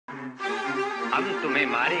हम तुम्हें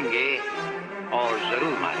मारेंगे और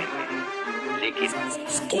जरूर मारेंगे, लेकिन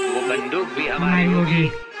वो बंदूक भी हमारी होगी,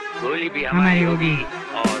 गोली भी हमारी होगी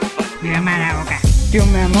और वक्त भी हमारा होगा। क्यों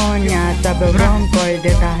मैं मौन यहाँ सब रॉन्ग कोई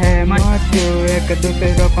देता है मौत, क्यों एक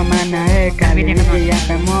दूसरे को माना है काली यहाँ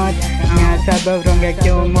पे मौत, यहाँ सब रॉन्ग है,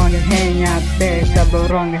 क्यों मौन है यहाँ पे सब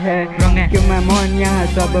रॉन्ग है, क्यों मैं मौन यहाँ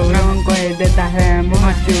सब रॉन्ग कोई देता है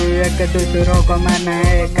मौत, क्यों एक दूसरों को माना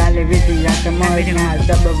है काली यहाँ पे मौत, यहाँ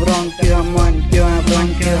सब रॉन्ग, क्यों मौन, क्यों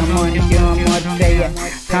रॉन्ग, क्यों मौन, क्यों मौत चाहिए।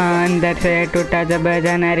 हाँ अंदर से टूटा जब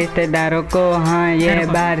जाना रिश्तेदारों को, हाँ ये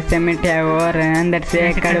बाहर से मीठे और अंदर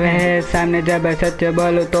से कड़वे है, सामने जब सच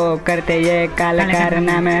बोलूं तो करते ये काला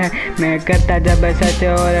कारनामे है, मैं करता जब सच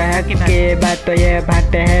और हक की बात तो ये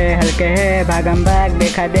भागते हैं हल्के है, भागम भाग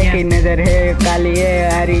देखा देखी नजर है काली है,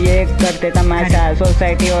 हर ये करते तमाशा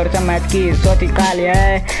सोसाइटी और समाज की सोची काली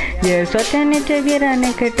है, ये सोचे नीचे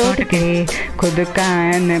गिराने के टोटके, खुद का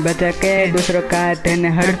अन्न बचा के दूसरों का धन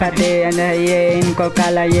हड़पाते, ये इनको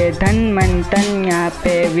काला ये धन मन तन यहाँ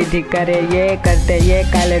पे विधि करे, ये करते ये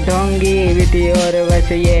काले ढोंगी विधि और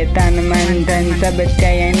बस ये तन मन धन सब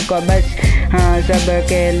चाहिए इनको बस, हाँ सब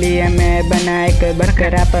के लिए मैं बना एक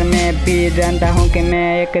बरकरार, पर मैं भी जानता हूँ कि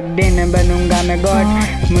मैं एक दिन बनूंगा मैं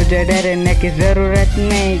गॉड, मुझे डरने की जरूरत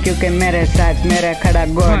नहीं क्योंकि मेरे साथ मेरा खड़ा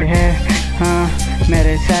गॉड है, हाँ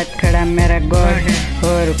मेरे साथ खड़ा मेरा गॉड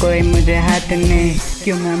और कोई मुझे हाथ नहीं,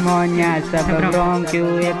 क्यों मैं मौन यहाँ सब रॉन्ग,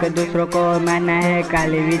 क्यों एक दूसरों को माना है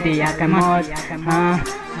काली विधि यहाँ का मौत, हाँ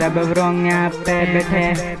सब रॉन्ग यहाँ पे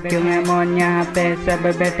बैठे, क्यों मैं मौन यहाँ पे सब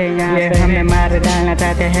बैठे यहाँ पे, हमें मार डालना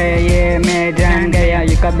चाहते हैं ये मैं जान गया,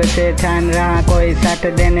 ये कब से छान रहा कोई साथ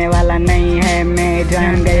देने वाला नहीं है, मैं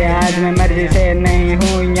जान गया आज मैं मर्जी से नहीं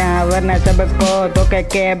हूँ यहाँ, वरना सबको धोखे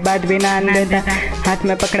के बाद भी ना देता हाथ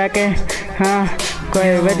में पकड़ा के, हाँ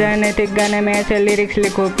कोई वजह नहीं थी गाने में ऐसे लिरिक्स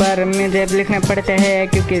लिखूं पर मुझे लिखने पड़ते हैं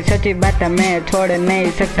क्योंकि सच्ची बात मैं छोड़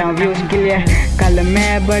नहीं सकता हूँ व्यूज के लिए, कल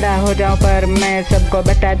मैं बड़ा हो जाऊँ पर मैं सबको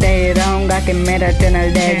बताते ही रहूँगा कि मेरा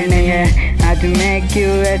चैनल डेड नहीं है, आज मैं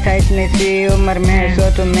क्यों ऐसा इतनी सी उम्र में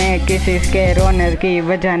सोचूं मैं किसी के रोने की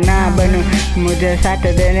वजह ना बनूं, मुझे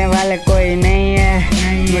साथ देने वाले कोई नहीं है,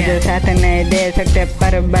 मुझे साथ नहीं दे सकते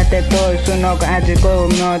पर बातें तो सुनो, आज को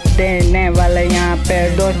मौत देने वाले यहाँ पे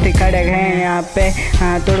दोस्ती खड़े हैं यहाँ पे,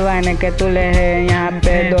 हाँ तोड़वाने के तुले हैं यहाँ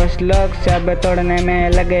पे दोस्त लोग सब तोड़ने में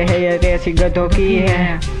लगे हैं, ये रेसी गधों की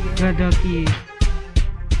है गधों की।